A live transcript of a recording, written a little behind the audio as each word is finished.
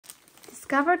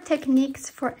Discover techniques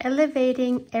for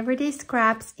elevating everyday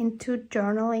scraps into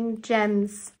journaling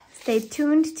gems. Stay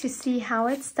tuned to see how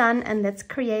it's done, and let's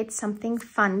create something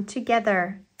fun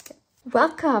together.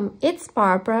 Welcome, it's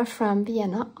Barbara from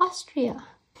Vienna, Austria.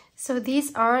 So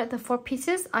these are the 4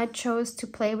 pieces I chose to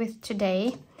play with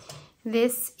today.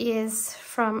 This is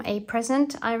from a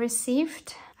present I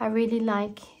received. I really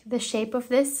like the shape of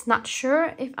this. Not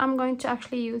sure if I'm going to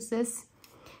actually use this.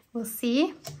 We'll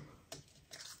see.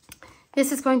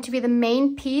 This is going to be the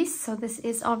main piece. So this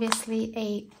is obviously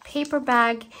a paper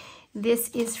bag. This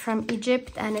is from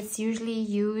Egypt and it's usually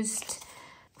used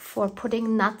for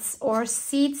putting nuts or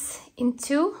seeds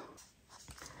into.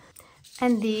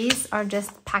 And these are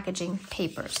just packaging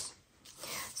papers.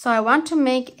 So I want to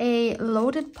make a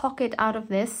loaded pocket out of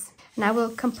this, and I will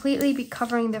completely be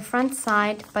covering the front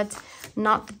side but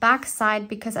not the back side,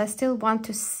 because I still want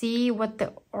to see what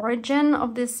the origin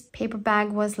of this paper bag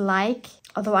was like,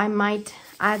 although I might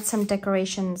add some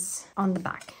decorations on the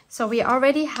back. So we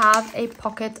already have a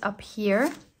pocket up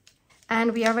here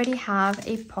and we already have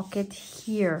a pocket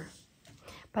here,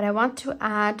 but I want to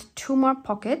add 2 more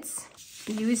pockets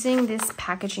using this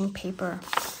packaging paper.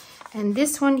 And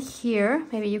this one here,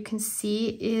 maybe you can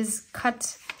see, is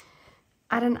cut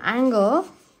at an angle,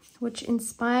 which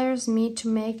inspires me to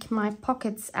make my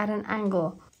pockets at an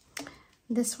angle.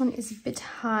 This one is a bit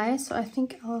high, so I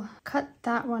think I'll cut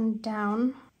that one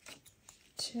down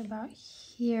to about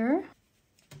here.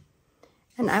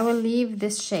 And I will leave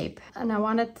this shape. And I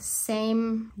want it the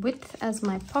same width as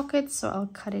my pocket, so I'll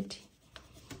cut it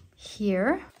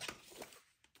here.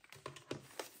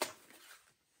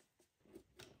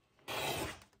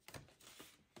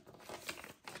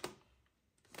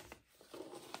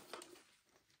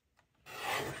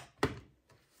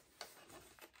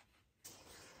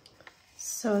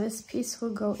 So this piece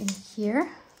will go in here,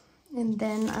 and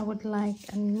then I would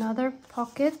like another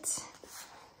pocket.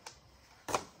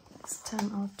 This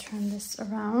time I'll turn this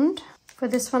around. For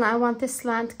this one I want this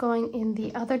slant going in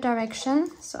the other direction,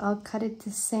 so I'll cut it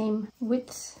the same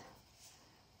width.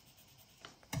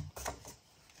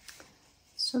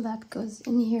 So that goes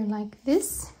in here like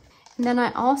this. And then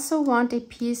I also want a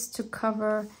piece to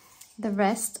cover the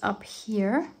rest up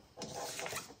here.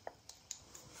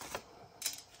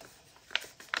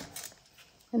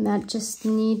 And that just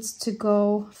needs to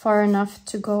go far enough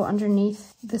to go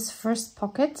underneath this first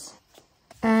pocket.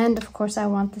 And of course I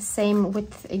want the same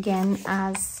width again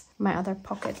as my other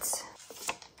pockets.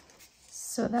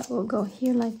 So that will go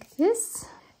here like this.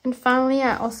 And finally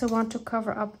I also want to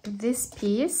cover up this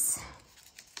piece.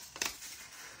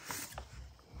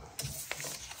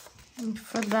 And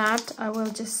for that I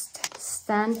will just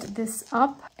stand this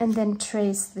up and then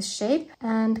trace the shape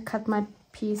and cut my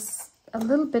piece a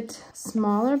little bit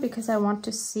smaller because I want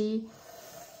to see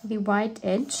the white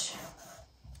edge.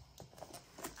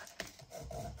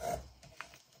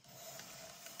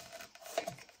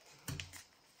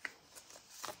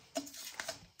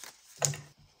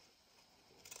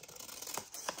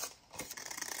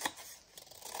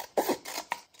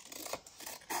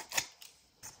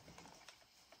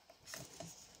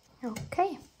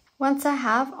 Okay, once I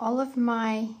have all of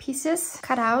my pieces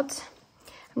cut out,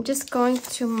 I'm just going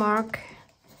to mark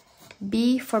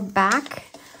B for back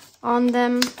on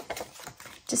them,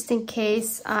 just in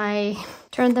case I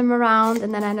turn them around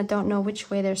and then I don't know which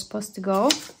way they're supposed to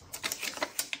go.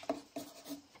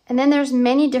 And then there's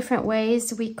many different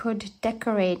ways we could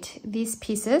decorate these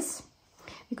pieces.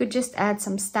 We could just add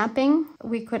some stamping,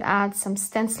 we could add some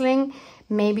stenciling,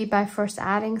 maybe by first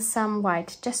adding some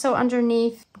white gesso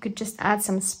underneath. We could just add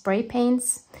some spray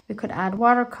paints, we could add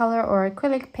watercolor or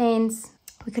acrylic paints.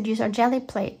 We could use our jelly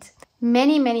plate.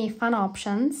 Many fun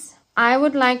options. I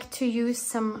would like to use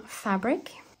some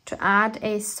fabric to add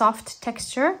a soft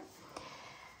texture.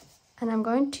 And I'm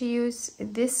going to use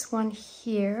this one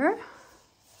here.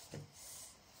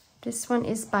 This one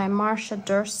is by Marsha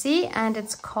Dursey and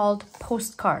it's called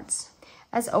Postcards.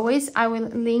 As always, I will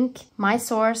link my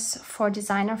source for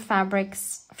designer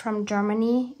fabrics from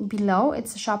Germany below.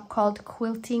 It's a shop called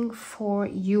Quilting for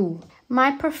You.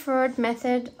 My preferred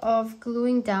method of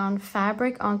gluing down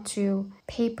fabric onto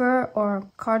paper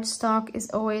or cardstock is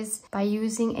always by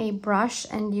using a brush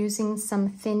and using some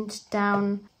thinned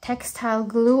down textile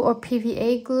glue or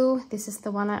PVA glue. This is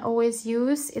the one I always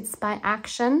use. It's by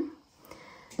Action.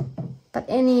 But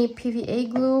any PVA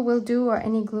glue will do, or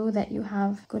any glue that you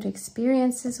have good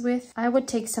experiences with. I would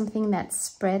take something that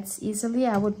spreads easily.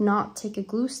 I would not take a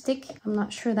glue stick. I'm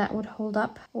not sure that would hold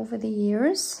up over the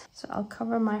years. So I'll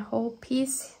cover my whole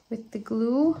piece with the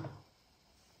glue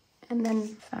and then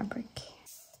fabric.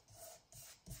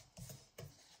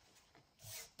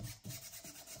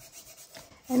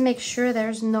 and make sure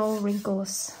there's no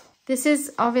wrinkles. This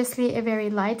is obviously a very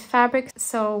light fabric,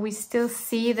 so we still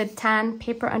see the tan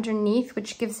paper underneath,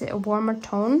 which gives it a warmer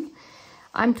tone.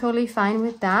 I'm totally fine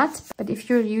with that. But if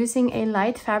you're using a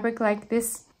light fabric like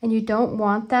this and you don't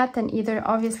want that, then either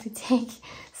obviously take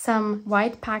some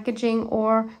white packaging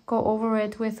or go over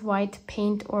it with white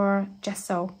paint or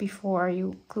gesso before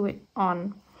you glue it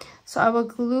on. So I will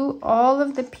glue all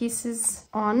of the pieces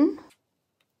on.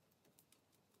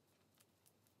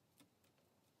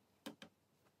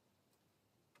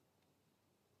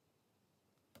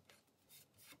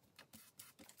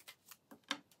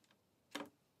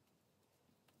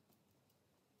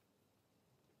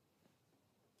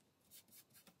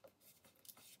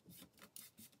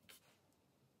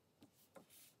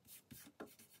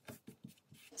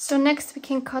 So next we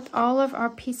can cut all of our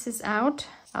pieces out.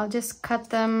 I'll just cut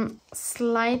them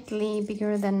slightly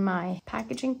bigger than my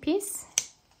packaging piece,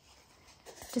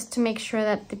 just to make sure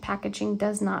that the packaging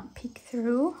does not peek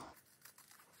through.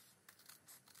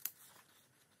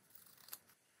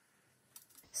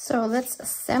 So let's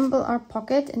assemble our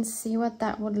pocket and see what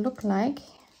that would look like.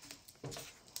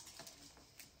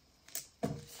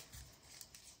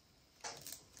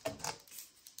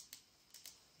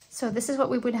 So this is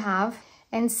what we would have.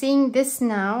 And seeing this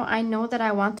now, I know that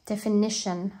I want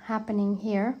definition happening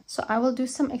here. So I will do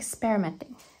some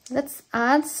experimenting. Let's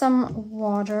add some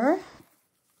water.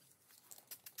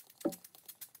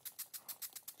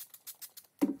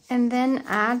 And then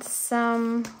add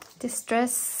some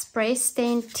Distress Spray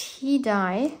Stain Tea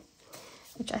Dye,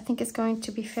 which I think is going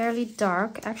to be fairly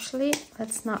dark. Actually,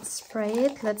 let's not spray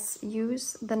it. Let's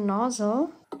use the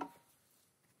nozzle.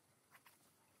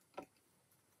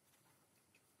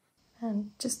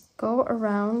 And just go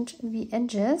around the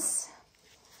edges.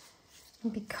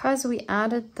 And because we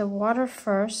added the water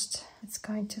first, it's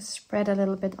going to spread a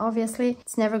little bit. Obviously,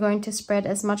 it's never going to spread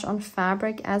as much on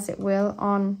fabric as it will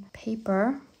on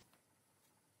paper.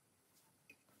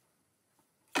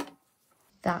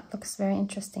 That looks very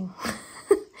interesting.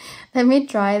 Let me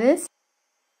try this.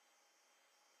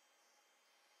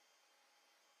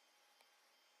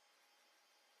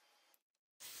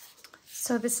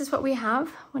 So this is what we have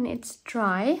when it's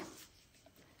dry.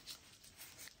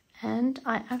 And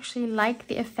I actually like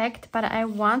the effect, but I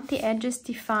want the edges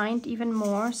defined even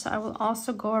more. So I will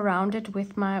also go around it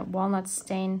with my walnut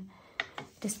stain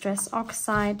Distress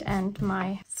Oxide and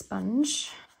my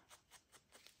sponge.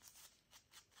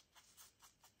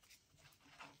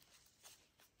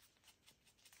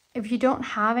 If you don't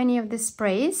have any of the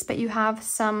sprays, but you have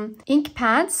some ink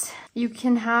pads, you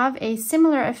can have a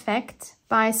similar effect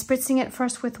by spritzing it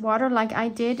first with water like I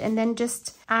did, and then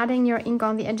just adding your ink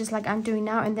on the edges like I'm doing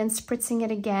now, and then spritzing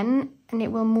it again, and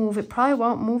it will move. It probably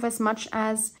won't move as much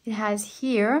as it has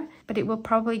here, but it will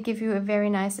probably give you a very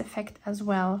nice effect as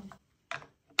well.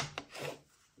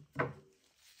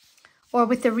 Or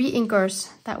with the re-inkers,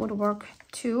 that would work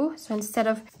too. So instead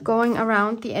of going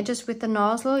around the edges with the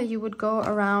nozzle, you would go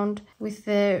around with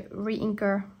the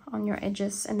re-inker on your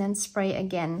edges and then spray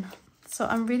again. So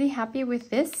I'm really happy with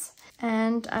this,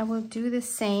 and I will do the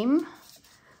same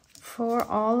for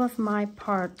all of my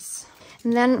parts.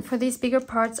 And then for these bigger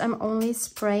parts, I'm only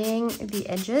spraying the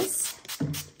edges.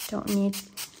 Don't need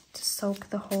to soak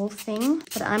the whole thing,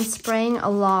 but I'm spraying a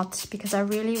lot because I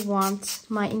really want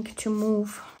my ink to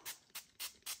move.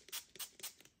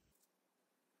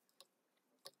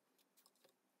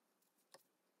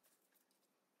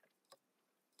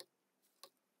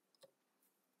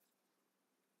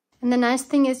 And the nice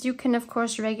thing is you can of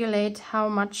course regulate how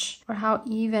much or how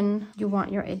even you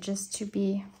want your edges to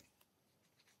be.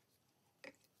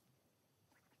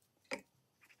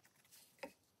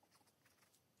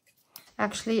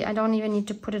 Actually, I don't even need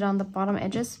to put it on the bottom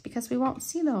edges because we won't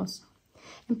see those.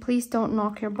 And please don't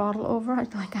knock your bottle over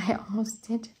like I almost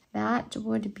did. That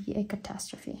would be a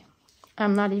catastrophe.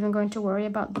 I'm not even going to worry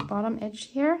about the bottom edge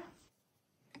here.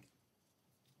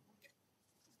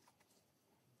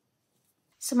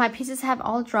 So my pieces have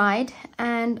all dried,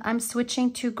 and I'm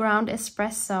switching to ground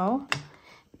espresso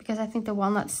because I think the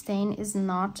walnut stain is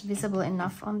not visible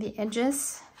enough on the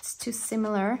edges. It's too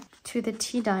similar to the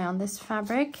tea dye on this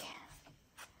fabric.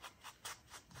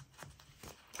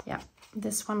 Yeah,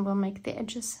 this one will make the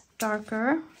edges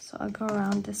darker. So I'll go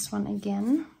around this one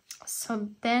again. So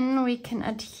then we can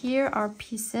adhere our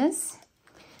pieces.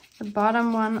 The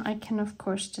bottom one, I can of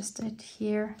course just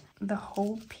adhere the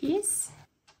whole piece.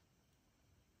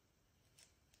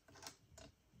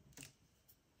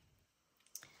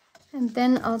 And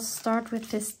then I'll start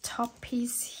with this top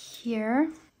piece here,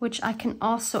 which I can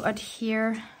also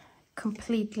adhere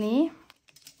completely.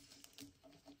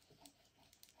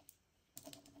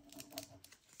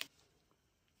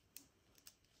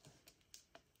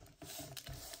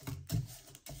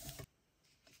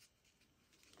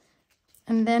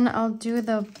 And then I'll do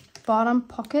the bottom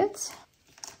pocket.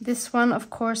 This one, of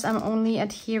course, I'm only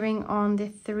adhering on the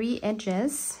 3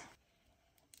 edges.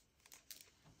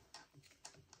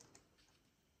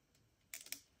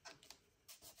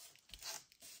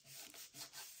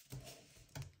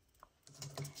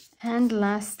 And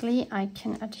lastly, I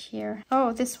can adhere,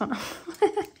 oh, this one.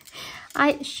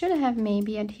 I should have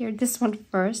maybe adhered this one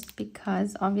first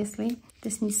because obviously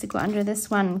this needs to go under this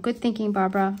one. Good thinking,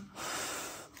 Barbara.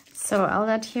 So I'll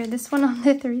adhere this one on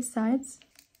the 3 sides.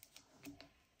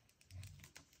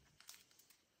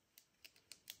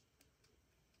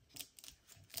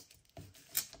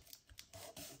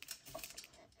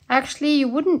 Actually, you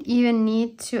wouldn't even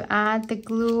need to add the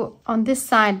glue on this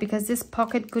side because this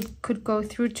pocket could go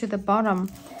through to the bottom.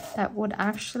 That would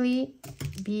actually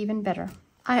be even better.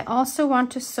 I also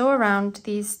want to sew around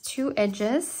these 2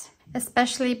 edges,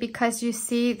 especially because you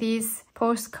see these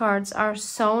postcards are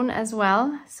sewn as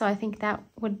well. So I think that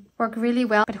would work really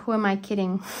well. But who am I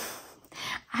kidding?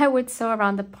 I would sew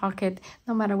around the pocket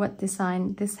no matter what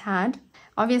design this had.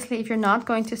 Obviously, if you're not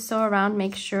going to sew around,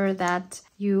 make sure that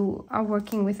you are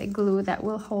working with a glue that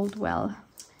will hold well.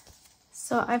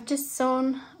 So I've just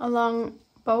sewn along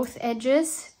both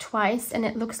edges twice and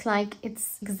it looks like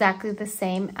it's exactly the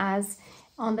same as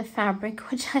on the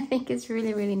fabric, which I think is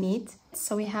really, really neat.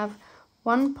 So we have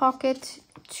 1 pocket,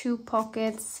 2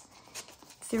 pockets,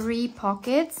 3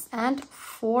 pockets, and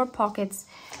 4 pockets.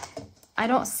 I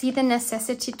don't see the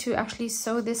necessity to actually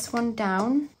sew this one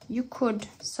down. You could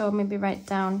sew maybe right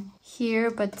down here,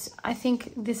 but I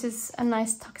think this is a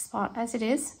nice tuck spot as it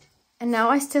is. And now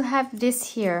I still have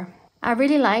this here. I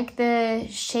really like the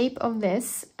shape of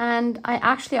this, and I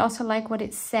actually also like what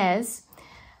it says.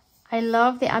 I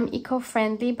love the I'm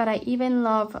eco-friendly, but I even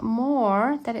love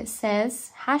more that it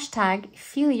says hashtag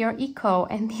feel your eco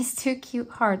and these 2 cute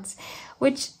hearts,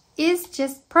 which is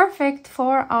just perfect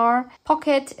for our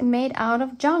pocket made out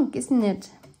of junk, isn't it?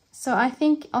 So I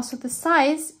think also the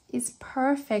size is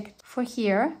perfect for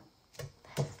here.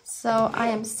 So I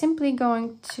am simply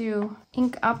going to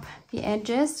ink up the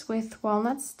edges with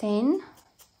walnut stain.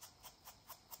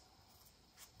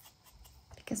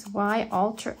 Because why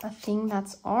alter a thing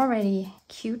that's already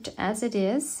cute as it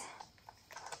is?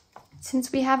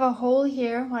 Since we have a hole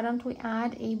here, why don't we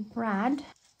add a brad?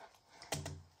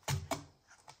 I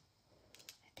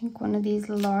think one of these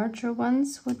larger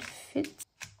ones would fit.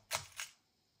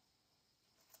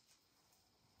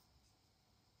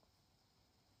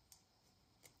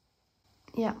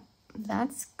 Yeah,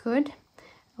 that's good.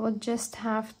 I will just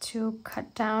have to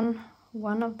cut down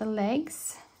one of the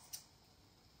legs.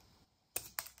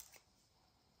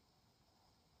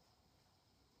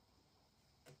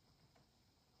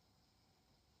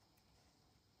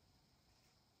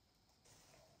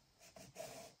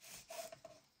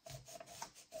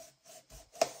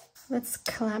 Let's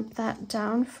clamp that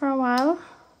down for a while.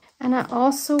 And I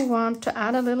also want to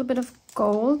add a little bit of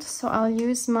gold, so I'll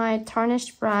use my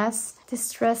tarnished brass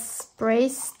distress spray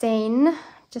stain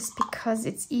just because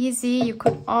it's easy. You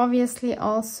could obviously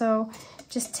also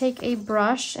just take a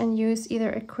brush and use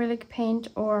either acrylic paint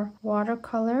or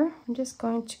watercolor. I'm just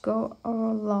going to go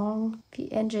along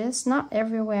the edges, not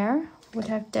everywhere. Would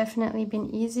have definitely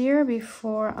been easier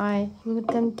before I glued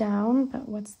them down, but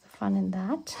what's the fun in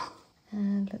that?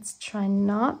 And let's try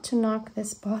not to knock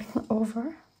this bottle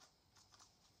over.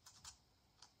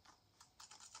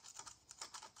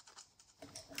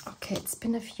 Okay, it's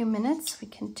been a few minutes. We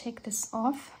can take this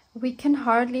off. We can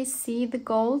hardly see the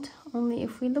gold, only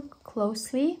if we look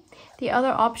closely. The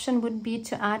other option would be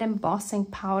to add embossing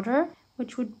powder,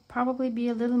 which would probably be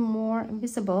a little more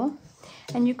visible.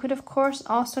 And you could, of course,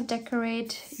 also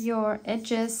decorate your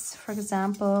edges, for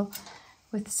example,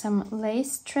 with some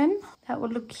lace trim. That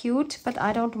would look cute, but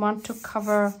I don't want to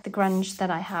cover the grunge that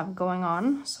I have going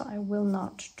on, so I will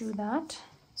not do that.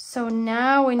 So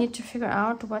now we need to figure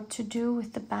out what to do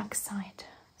with the back side.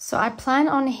 So I plan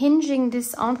on hinging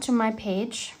this onto my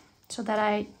page so that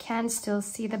I can still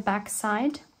see the back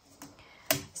side.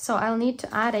 So I'll need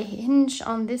to add a hinge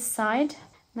on this side.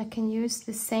 And I can use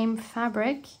the same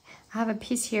fabric. I have a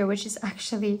piece here which is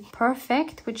actually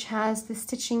perfect, which has the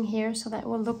stitching here, so that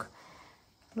will look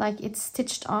like it's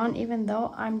stitched on even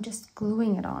though I'm just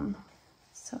gluing it on.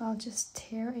 So I'll just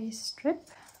tear a strip.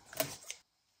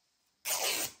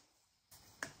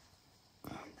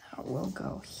 That will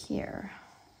go here.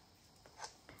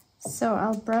 So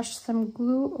I'll brush some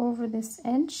glue over this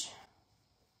edge.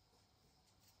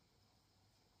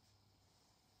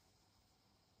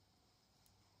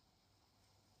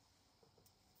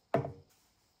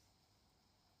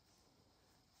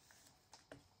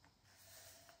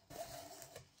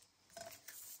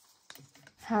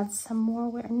 add some more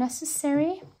where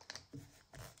necessary.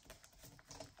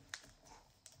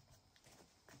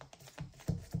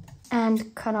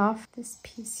 And cut off this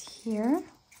piece here.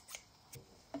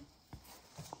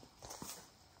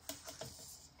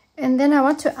 And then I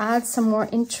want to add some more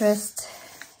interest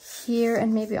here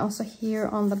and maybe also here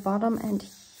on the bottom and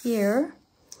here.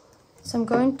 So I'm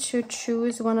going to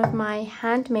choose one of my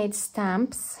handmade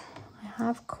stamps. I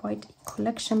have quite a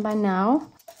collection by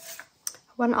now.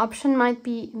 One option might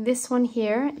be this one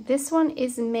here. This one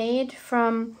is made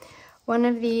from one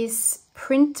of these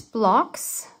print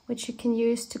blocks, which you can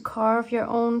use to carve your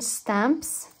own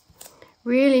stamps.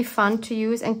 Really fun to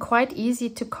use and quite easy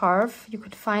to carve. You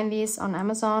could find these on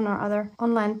Amazon or other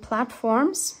online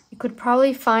platforms. You could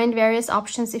probably find various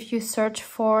options if you search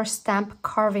for stamp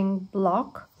carving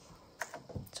block.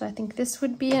 So I think this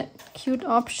would be a cute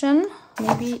option.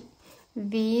 Maybe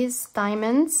these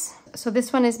diamonds. So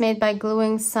this one is made by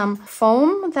gluing some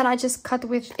foam that I just cut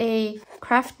with a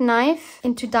craft knife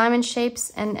into diamond shapes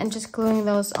and just gluing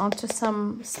those onto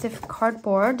some stiff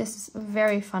cardboard. This is a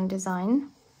very fun design.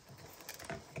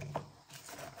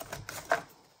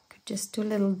 Could just do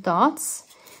little dots.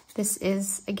 This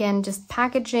is again just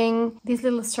packaging. These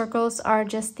little circles are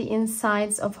just the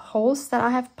insides of holes that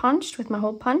I have punched with my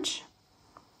hole punch.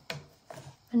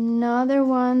 Another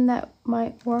one that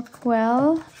might work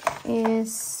well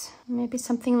is maybe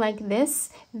something like this.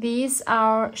 These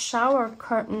are shower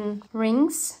curtain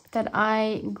rings that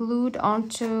I glued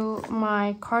onto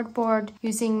my cardboard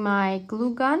using my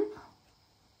glue gun.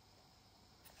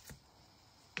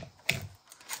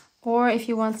 Or if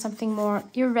you want something more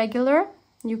irregular,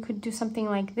 you could do something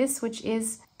like this, which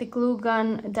is the glue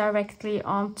gun directly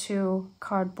onto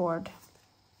cardboard.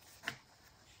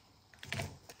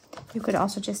 You could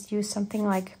also just use something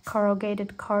like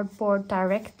corrugated cardboard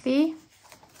directly.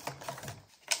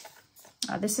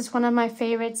 This is one of my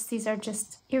favorites. These are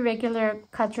just irregular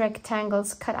cut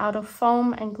rectangles cut out of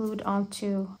foam and glued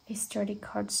onto a sturdy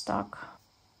cardstock.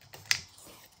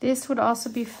 This would also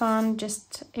be fun,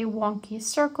 just a wonky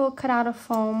circle cut out of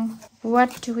foam.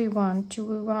 What do we want? Do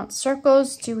we want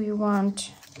circles? Do we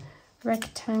want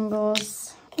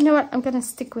rectangles? You know what? I'm gonna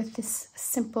stick with this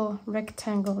simple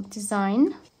rectangle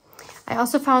design. I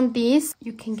also found these.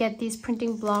 You can get these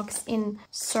printing blocks in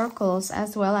circles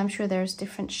as well. I'm sure there's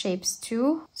different shapes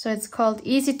too. So it's called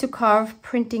Easy to Carve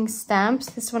Printing Stamps.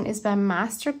 This one is by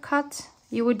Master Cut.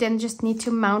 You would then just need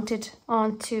to mount it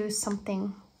onto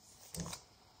something.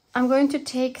 I'm going to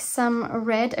take some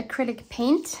red acrylic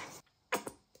paint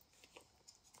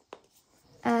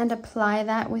and apply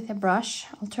that with a brush.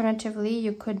 Alternatively,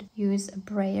 you could use a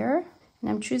brayer. And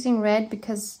I'm choosing red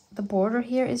because the border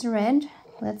here is red.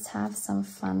 Let's have some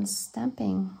fun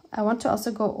stamping. I want to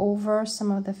also go over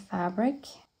some of the fabric.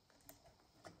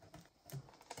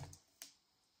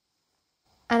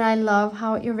 And I love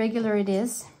how irregular it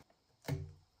is.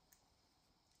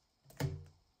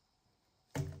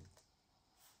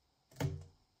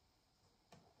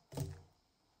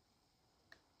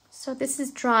 So this is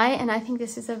dry and I think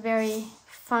this is a very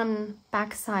fun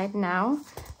backside now.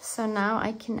 So now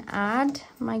I can add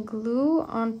my glue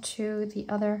onto the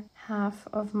other half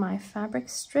of my fabric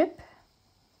strip.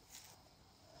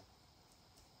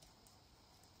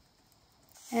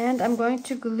 And I'm going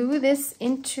to glue this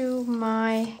into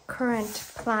my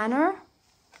current planner.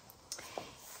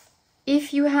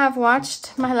 If you have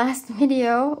watched my last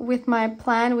video with my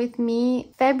Plan With Me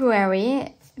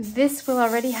February, this will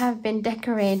already have been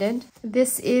decorated.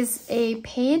 This is a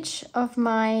page of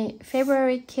my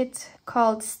February kit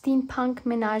called Steampunk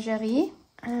Menagerie.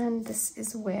 And this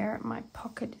is where my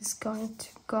pocket is going to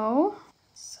go.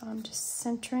 So I'm just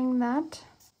centering that.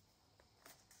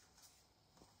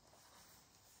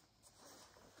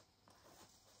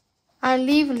 I'll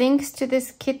leave links to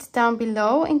this kit down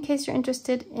below in case you're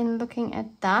interested in looking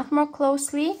at that more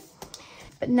closely.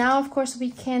 But now, of course, we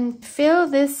can fill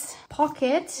this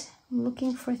pocket. I'm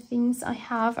looking for things I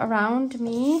have around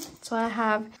me. So I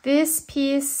have this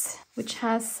piece, which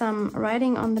has some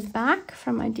writing on the back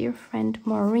from my dear friend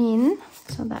Maureen.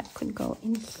 So that could go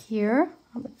in here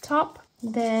on the top.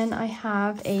 Then I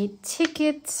have a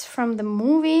ticket from the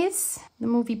movies, the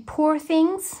movie Poor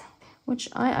Things, which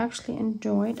I actually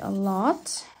enjoyed a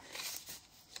lot.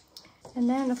 And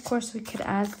then, of course, we could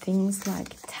add things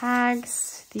like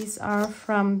tags. These are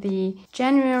from the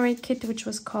January kit, which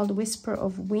was called Whisper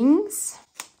of Wings.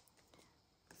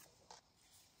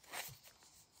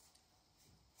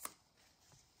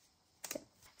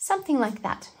 Something like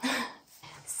that.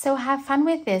 So have fun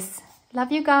with this.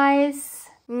 Love you guys.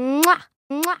 Mwah!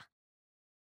 Mwah!